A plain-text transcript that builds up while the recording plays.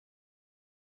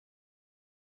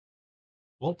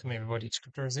Welcome everybody to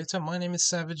Crypto Rosetta. My name is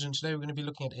Savage and today we're going to be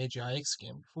looking at AGIX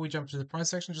again. Before we jump to the price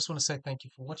section, just want to say thank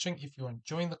you for watching. If you're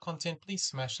enjoying the content, please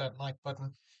smash that like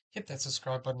button, hit that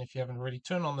subscribe button if you haven't already,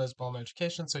 turn on those bell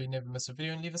notifications so you never miss a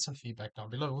video, and leave us some feedback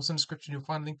down below. Also in the description you'll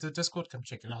find a link to the Discord. Come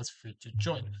check it out, it's free to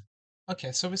join.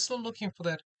 Okay, so we're still looking for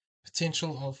that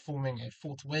potential of forming a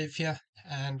fourth wave here,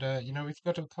 and we've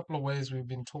got a couple of ways we've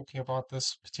been talking about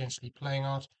this potentially playing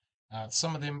out.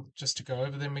 Some of them, just to go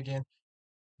over them again,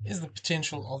 is the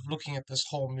potential of looking at this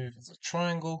whole move as a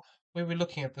triangle, where we're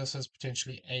looking at this as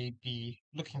potentially A, B,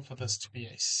 looking for this to be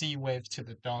a C wave to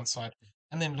the downside,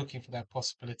 and then looking for that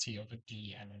possibility of a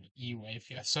D and an E wave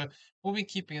here. So what we're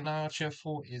keeping an eye out here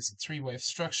for is a three-wave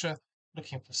structure,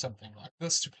 looking for something like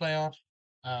this to play out,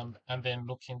 and then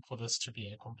looking for this to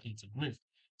be a completed move.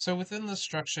 So within the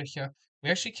structure here,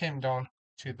 we actually came down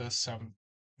to this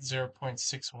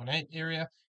 0.618 area,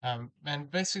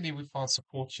 and basically we found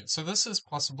support here. So this is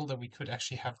possible that we could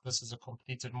actually have this as a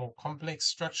completed, more complex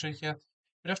structure here.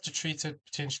 We'd have to treat it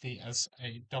potentially as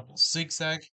a double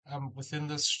zigzag within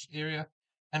this area.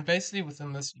 And basically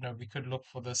within this, we could look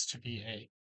for this to be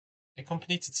a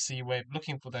completed C wave,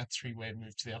 looking for that three-wave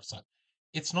move to the upside.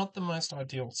 It's not the most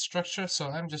ideal structure, so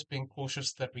I'm just being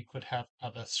cautious that we could have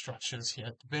other structures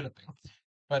here developing.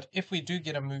 But if we do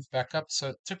get a move back up,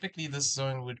 so typically this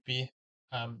zone would be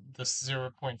this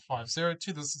 0.50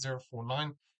 to this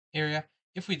 0.49 area.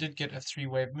 If we did get a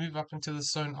three-wave move up into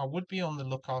this zone, I would be on the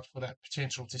lookout for that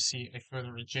potential to see a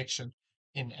further rejection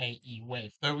in a E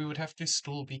wave, though we would have to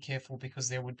still be careful because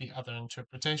there would be other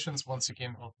interpretations once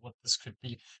again of what this could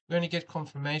be. We only get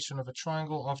confirmation of a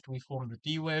triangle after we form the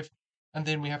D wave, and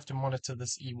then we have to monitor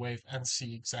this E wave and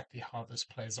see exactly how this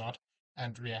plays out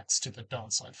and reacts to the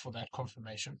downside for that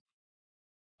confirmation.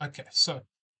 Okay, so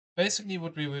basically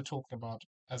what we were talking about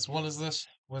as well as this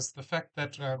was the fact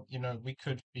that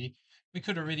we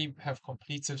could already have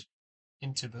completed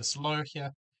into this low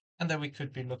here, and then we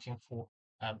could be looking for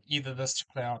either this to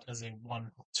play out as a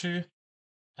 1 or 2,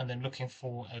 and then looking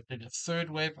for a bigger third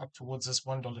wave up towards this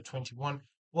 $1.21.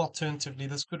 Or alternatively,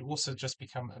 this could also just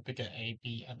become a bigger A,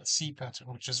 B, and a C pattern,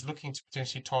 which is looking to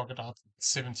potentially target out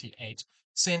 78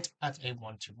 cent at a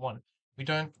 1-to-1.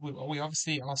 We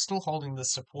obviously are still holding the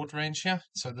support range here,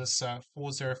 so this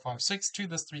 4056 to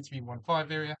this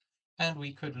 3315 area, and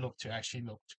we could look to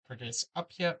progress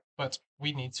up here, but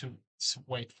we need to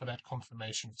wait for that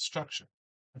confirmation of structure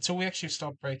until we actually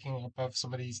start breaking above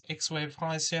some of these X wave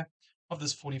highs here of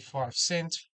this 45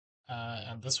 cent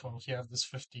and this one here, this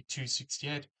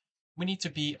 52.68. We need to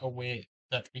be aware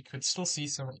that we could still see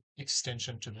some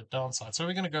extension to the downside. So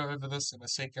we're going to go over this in a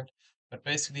second, but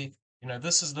basically,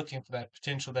 this is looking for that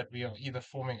potential that we are either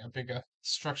forming a bigger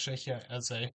structure here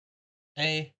as a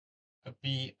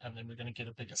B, and then we're going to get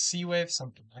a bigger C wave,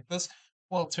 something like this.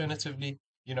 Or alternatively,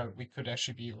 we could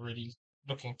actually be already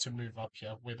looking to move up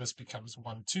here, where this becomes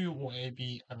 1-2 or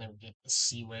AB, and then we get the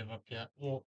C wave up here,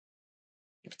 or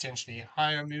potentially a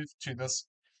higher move to this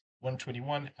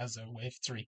 121 as a wave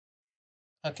 3.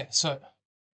 Okay, so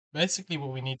basically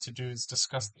what we need to do is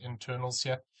discuss the internals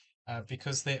here,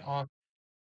 because there are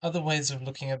other ways of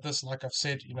looking at this. Like I've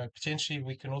said, potentially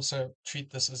we can also treat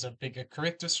this as a bigger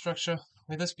corrective structure,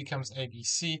 where this becomes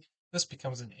ABC, this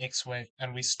becomes an X wave,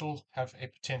 and we still have a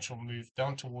potential move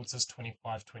down towards this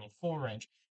 25-24 range.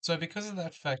 So because of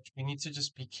that fact, we need to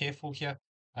just be careful here.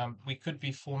 We could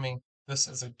be forming this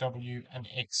as a W, an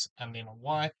X, and then a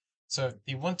Y. So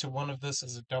the 1-to-1 of this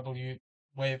as a W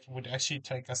wave would actually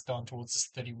take us down towards this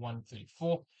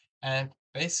 31-34. And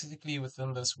basically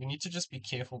within this, we need to just be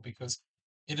careful because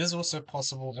it is also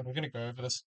possible, and we're going to go over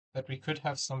this, that we could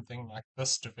have something like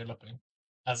this developing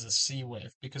as a C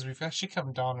wave, because we've actually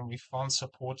come down and we found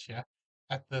support here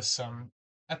at this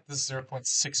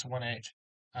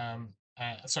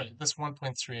 0.618 this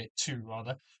 1.382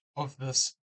 rather, of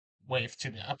this wave to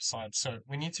the upside. So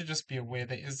we need to just be aware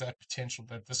there is that potential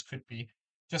that this could be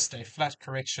just a flat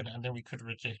correction and then we could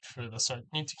reject further. So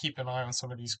we need to keep an eye on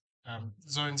some of these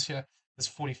zones here, this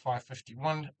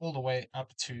 45.51 all the way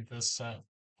up to this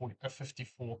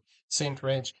 54 cent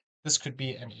range. This could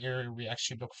be an area we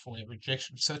actually look for a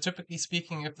rejection. So typically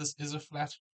speaking, if this is a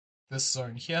flat, this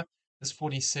zone here, this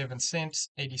 47 cents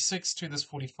 86 to this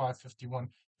 45.51,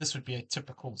 this would be a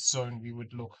typical zone we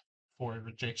would look for a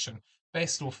rejection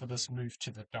based off of this move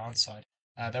to the downside.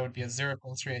 That would be a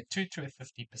 0.382 to a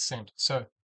 50%. So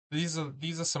these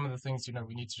are some of the things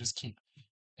we need to just keep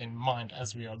in mind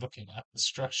as we are looking at the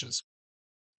structures.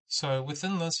 So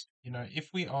within this,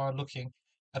 if we are looking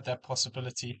at that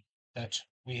possibility that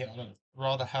we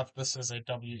rather have this as a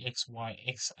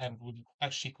WXYX and would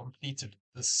actually completed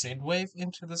the Z wave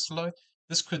into this low,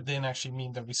 this could then actually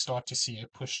mean that we start to see a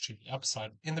push to the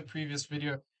upside. In the previous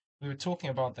video, we were talking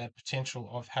about that potential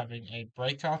of having a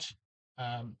breakout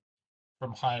um,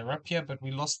 from higher up here, but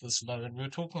we lost this low, and we were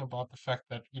talking about the fact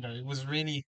that it was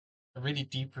really a really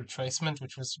deep retracement,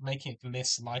 which was making it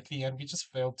less likely, and we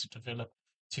just failed to develop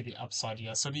to the upside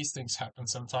here. So these things happen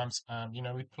sometimes.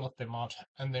 We plot them out,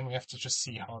 and then we have to just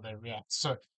see how they react.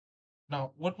 So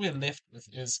now, what we're left with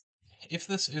is, if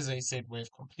this is a Z wave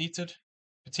completed,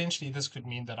 potentially this could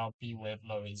mean that our B wave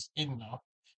low is in now,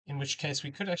 in which case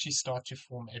we could actually start to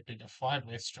form a bigger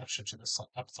 5-wave structure to the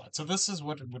upside. So this is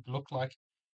what it would look like.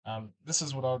 This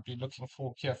is what I would be looking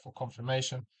for here for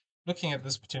confirmation, looking at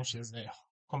this potentially as a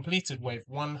completed wave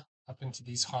 1 up into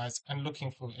these highs and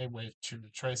looking for a wave 2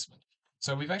 retracement.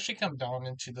 So we've actually come down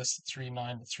into this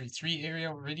 3933 area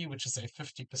already, which is a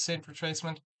 50%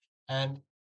 retracement. And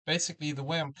basically, the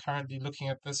way I'm currently looking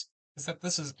at this is that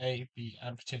this is A, B,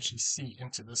 and potentially C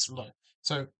into this low.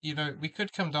 So, we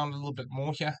could come down a little bit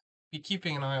more here. Be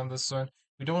keeping an eye on this zone.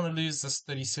 We don't want to lose this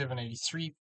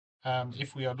 3783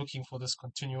 if we are looking for this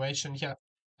continuation here.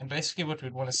 And basically what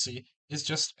we'd want to see is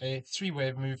just a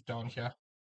 3-wave move down here.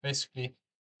 Basically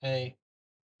A,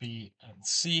 B, and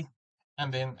C,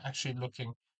 and then actually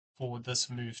looking for this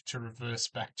move to reverse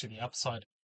back to the upside,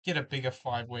 get a bigger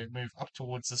 5-wave move up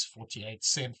towards this 48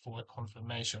 cent for a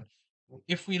confirmation.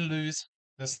 If we lose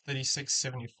this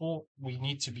 36.74, we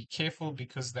need to be careful,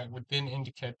 because that would then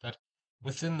indicate that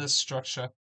within this structure,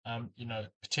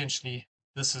 potentially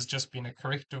this has just been a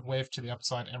corrective wave to the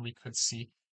upside, and we could see,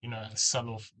 a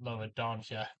sell-off lower down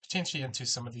here, potentially into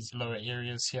some of these lower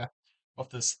areas here of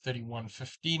this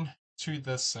 31.15 to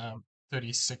this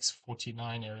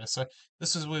 36.49 area. So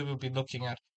this is where we'll be looking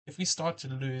at. If we start to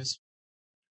lose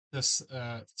this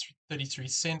 33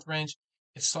 cent range,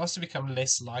 it starts to become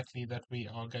less likely that we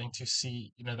are going to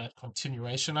see, that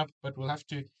continuation up, but we'll have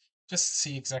to just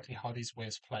see exactly how these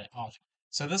waves play out.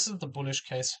 So this is the bullish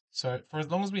case. So for as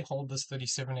long as we hold this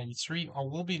 37.83, I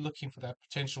will be looking for that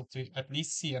potential to at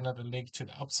least see another leg to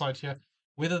the upside here.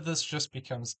 Whether this just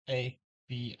becomes A,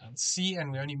 B, and C,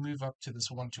 and we only move up to this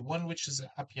 1-to-1, which is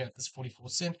up here at this 44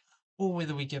 cent, or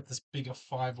whether we get this bigger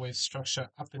 5-wave structure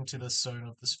up into the zone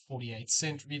of this 48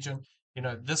 cent region.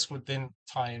 This would then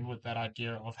tie in with that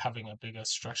idea of having a bigger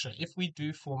structure. If we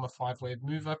do form a 5-wave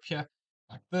move up here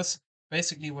like this,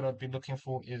 basically what I'd be looking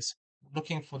for is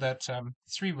looking for that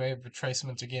 3-wave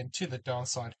retracement again to the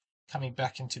downside, coming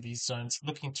back into these zones,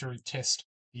 looking to retest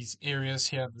these areas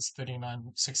here, this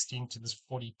 39.16 to this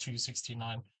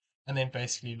 42.69, and then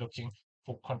basically looking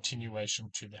for continuation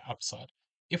to the upside.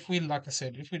 If we, like I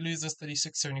said, if we lose this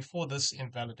 36.74, this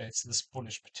invalidates this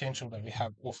bullish potential that we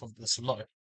have off of this low.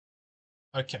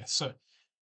 Okay, so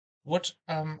what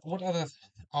other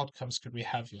outcomes could we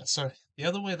have here? So the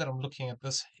other way that I'm looking at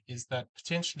this is that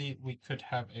potentially we could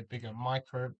have a bigger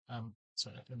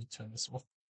sorry, let me turn this off.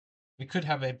 We could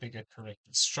have a bigger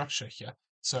corrected structure here.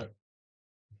 So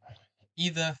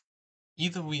either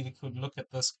we could look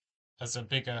at this as a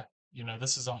bigger,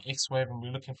 this is our X wave, and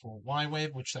we're looking for a Y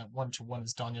wave, which that 1-to-1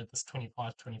 is down here at this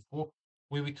 25.24,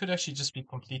 where we could actually just be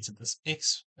completed this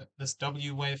this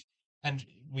W wave, and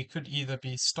we could either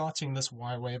be starting this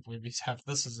Y wave where we have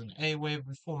this as an A wave,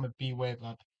 we form a B wave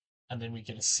up, and then we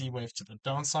get a C wave to the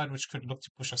downside, which could look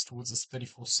to push us towards this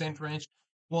 34 cent range.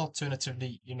 Or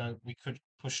alternatively, we could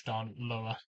push down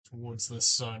lower towards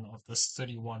this zone of this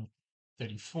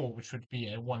 31.34, which would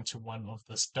be a 1-to-1 of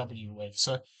this W wave.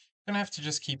 So I'm going to have to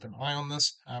just keep an eye on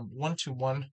this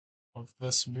 1-to-1 of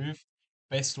this move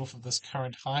based off of this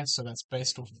current high. So that's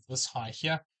based off of this high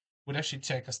here, would actually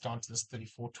take us down to this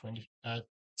 34.20,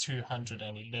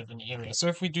 211 area. So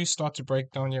if we do start to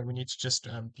break down here, we need to just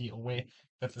be aware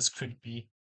that this could be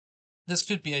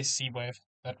a C wave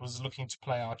that was looking to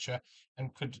play out here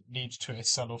and could lead to a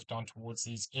sell-off down towards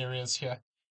these areas here.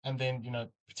 And then,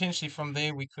 potentially from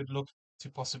there, we could look to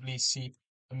possibly see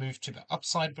a move to the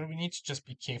upside, but we need to just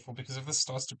be careful, because if this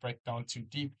starts to break down too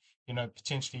deep,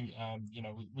 potentially,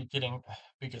 we're getting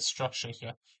bigger structure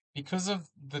here. Because of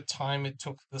the time it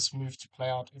took this move to play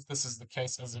out, if this is the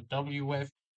case as a W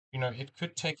wave, it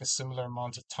could take a similar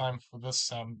amount of time for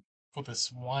this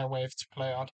Y wave to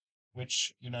play out,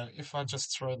 which, if I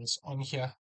just throw this on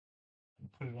here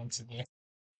and put it onto there,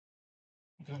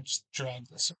 I'm going to just drag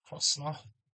this across now.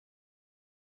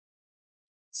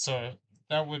 So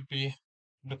that would be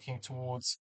looking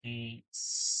towards the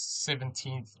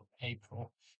 17th of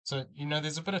April. So,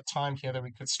 there's a bit of time here that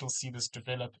we could still see this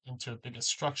develop into a bigger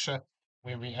structure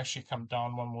where we actually come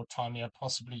down one more time here,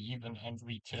 possibly even, and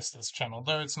retest this channel.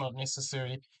 Though it's not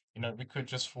necessary, we could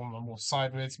just form a more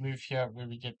sideways move here where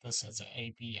we get this as an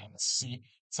A, B, and a C,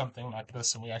 something like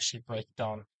this, and we actually break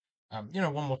down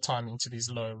one more time into these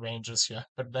lower ranges here.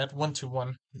 But that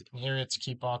 1-to-1 area to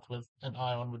keep out with an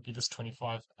eye on would be this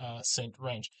 25 cent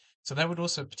range. So that would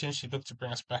also potentially look to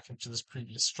bring us back into this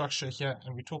previous structure here.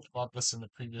 And we talked about this in the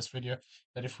previous video,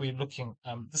 that if we're looking,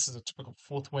 this is a typical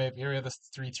fourth wave area, this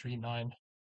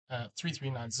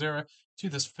 3390 to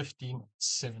this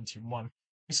 1571.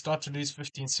 We start to lose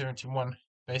 1571.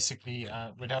 Basically,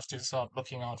 we'd have to start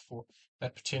looking out for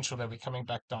that potential that we're coming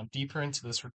back down deeper into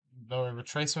this lower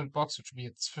retracement box, which would be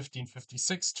at this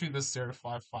 1556 to this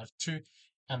 0552.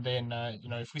 And then,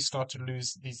 if we start to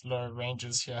lose these lower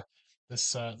ranges here, this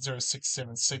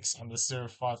 0676 and this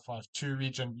 0552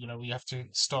 region, we have to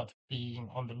start being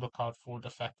on the lookout for the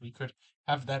fact we could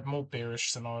have that more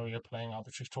bearish scenario playing out,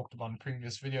 which we've talked about in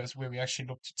previous videos, where we actually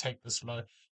look to take this low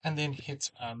and then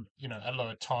hit, a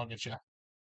lower target here.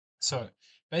 So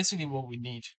basically what we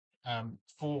need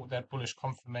for that bullish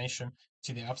confirmation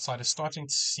to the upside is starting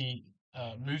to see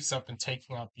moves up and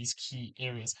taking out these key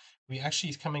areas. We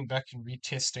actually coming back and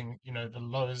retesting, the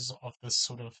lows of this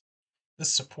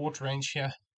support range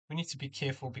here. We need to be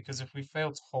careful because if we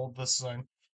fail to hold this zone,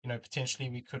 potentially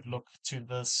we could look to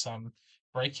this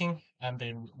breaking and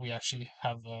then we actually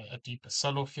have a deeper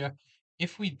sell-off here.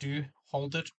 If we do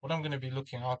hold it, what I'm going to be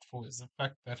looking out for is the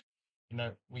fact that,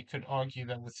 we could argue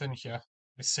that within here,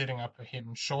 we're setting up a head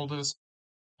and shoulders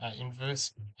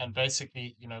inverse. And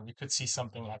basically, we could see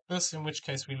something like this, in which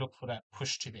case we look for that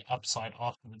push to the upside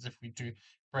afterwards if we do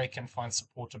break and find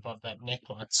support above that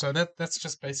neckline. So that's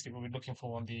just basically what we're looking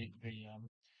for on the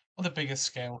bigger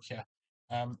scale here.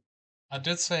 I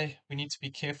did say we need to be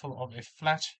careful of a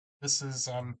flat. This is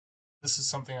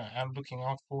something I am looking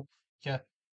out for here.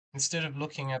 Instead of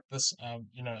looking at this,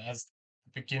 as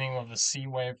the beginning of a C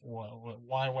wave or a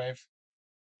Y wave,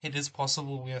 it is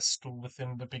possible we are still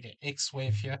within the bigger X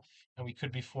wave here, and we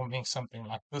could be forming something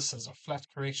like this as a flat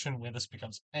correction where this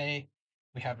becomes A.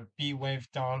 We have a B wave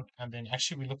down, and then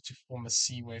actually we look to form a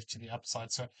C wave to the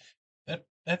upside. So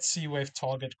that C wave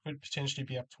target could potentially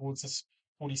be up towards this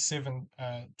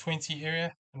 47.20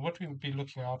 area. And what we would be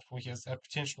looking out for here is that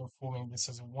potential of forming this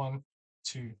as a 1,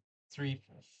 2, 3,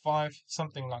 4, 5,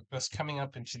 something like this, coming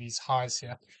up into these highs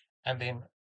here, and then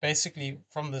basically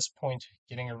from this point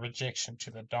getting a rejection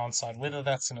to the downside, whether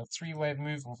that's in a 3-wave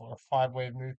move or a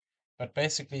 5-wave move. But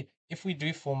basically, if we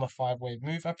do form a 5-wave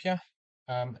move up here,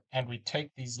 and we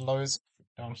take these lows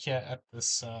down here at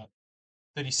this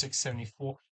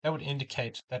 3674, that would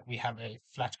indicate that we have a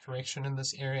flat correction in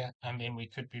this area, and then we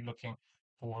could be looking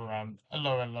for a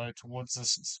lower low towards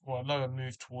this, or a lower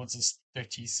move towards this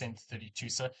 30 cent 32.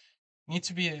 So need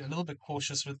to be a little bit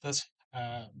cautious with this.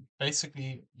 Uh,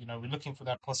 Basically, we're looking for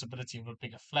that possibility of a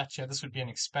bigger flat here. This would be an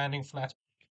expanding flat.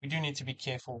 We do need to be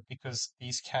careful because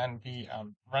these can be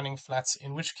running flats,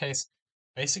 in which case,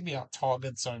 basically our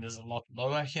target zone is a lot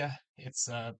lower here. It's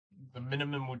the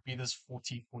minimum would be this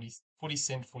 40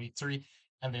 cent 43,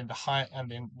 and then the high, and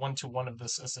then 1-to-1 of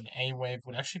this as an A wave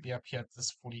would actually be up here at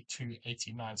this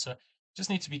 42.89. So just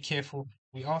need to be careful.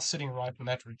 We are sitting right in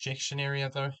that rejection area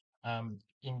though,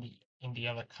 in the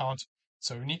other count.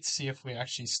 So we need to see if we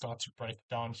actually start to break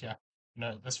down here.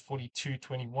 This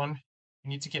 42.21, we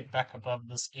need to get back above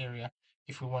this area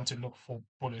if we want to look for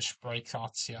bullish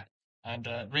breakouts here. And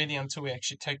really, until we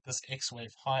actually take this X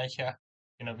wave high here,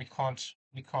 we can't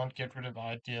get rid of the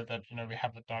idea that we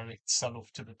have a direct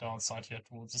sell-off to the downside here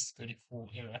towards this 34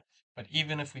 area. But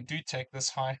even if we do take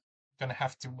this high, we're going to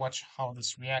have to watch how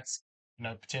this reacts.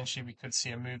 Potentially we could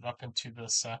see a move up into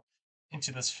this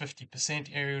 50%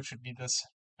 area, which would be this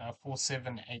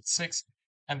 4786,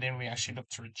 and then we actually look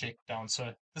to reject down.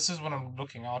 So this is what I'm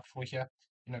looking out for here.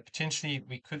 Potentially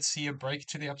we could see a break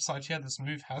to the upside here. This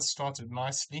move has started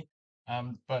nicely,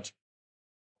 but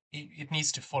it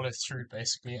needs to follow through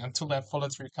basically. Until that follow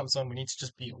through comes on, we need to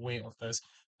just be aware of those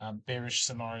bearish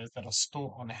scenarios that are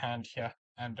still on hand here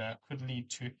and could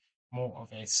lead to more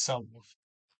of a sell-off.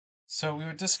 So we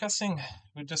were discussing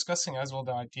as well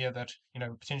the idea that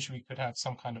potentially we could have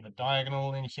some kind of a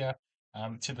diagonal in here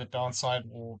to the downside,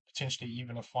 or potentially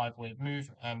even a 5-wave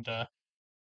move, and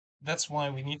that's why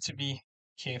we need to be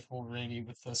careful really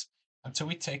with this until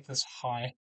we take this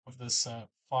high of this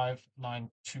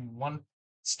 5921.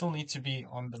 Still need to be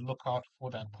on the lookout for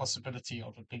that possibility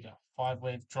of a bigger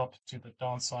 5-wave drop to the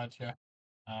downside here.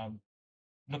 Um,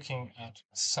 Looking at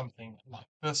something like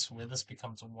this, where this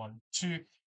becomes a 1, 2,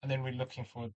 and then we're looking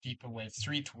for a deeper wave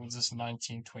 3 towards this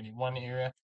 1921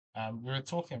 area. We were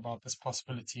talking about this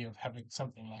possibility of having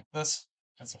something like this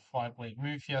as a 5-wave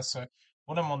move here. So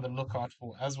what I'm on the lookout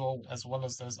for, as well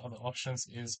as those other options,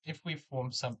 is if we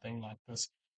form something like this,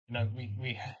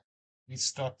 we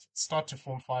start to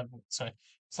form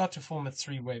a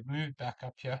 3-wave move back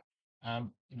up here.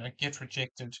 get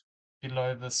rejected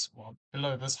below this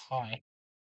high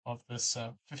of this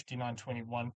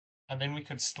 59.21, and then we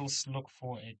could still look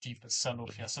for a deeper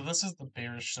sell-off here. So this is the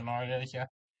bearish scenario here.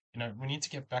 We need to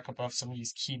get back above some of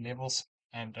these key levels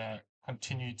and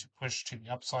continue to push to the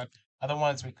upside.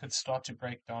 Otherwise, we could start to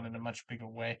break down in a much bigger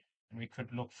way, and we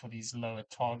could look for these lower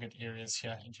target areas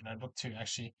here, and look to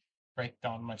actually break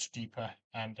down much deeper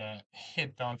and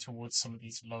head down towards some of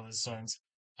these lower zones.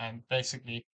 And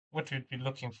basically, what we'd be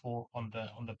looking for on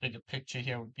the bigger picture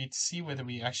here would be to see whether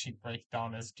we actually break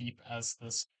down as deep as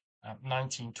this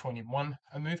 1921.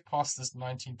 A move past this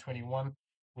 1921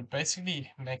 would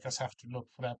basically make us have to look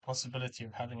for that possibility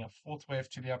of having a fourth wave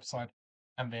to the upside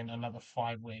and then another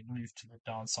 5-wave move to the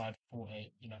downside for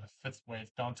a fifth wave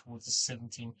down towards the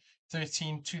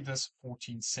 1713 to this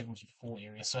 1474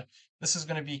 area. So this is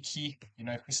going to be key.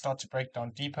 If we start to break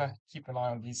down deeper, keep an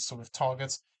eye on these sort of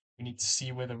targets. We need to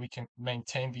see whether we can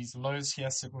maintain these lows here,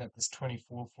 sitting at this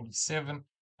 24.47.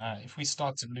 If we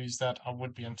start to lose that, I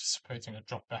would be anticipating a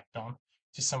drop back down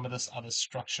to some of this other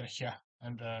structure here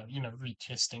and,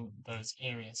 retesting those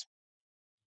areas.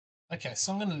 Okay,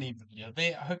 so I'm going to leave the video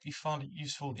there. I hope you found it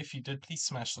useful. If you did, please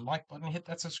smash the like button, hit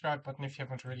that subscribe button if you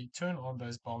haven't already, turn on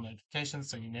those bell notifications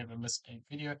so you never miss a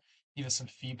video. Leave us some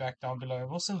feedback down below.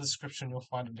 And also in the description, you'll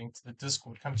find a link to the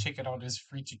Discord. Come check it out. It is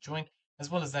free to join. As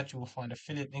well as that, you will find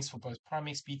affiliate links for both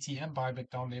Primex, BT, and BYBIT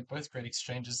down there, both great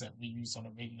exchanges that we use on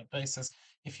a regular basis.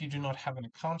 If you do not have an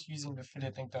account, using the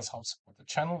affiliate link does help support the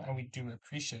channel, and we do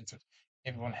appreciate it.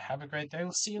 Everyone, have a great day.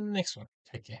 We'll see you in the next one.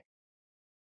 Take care.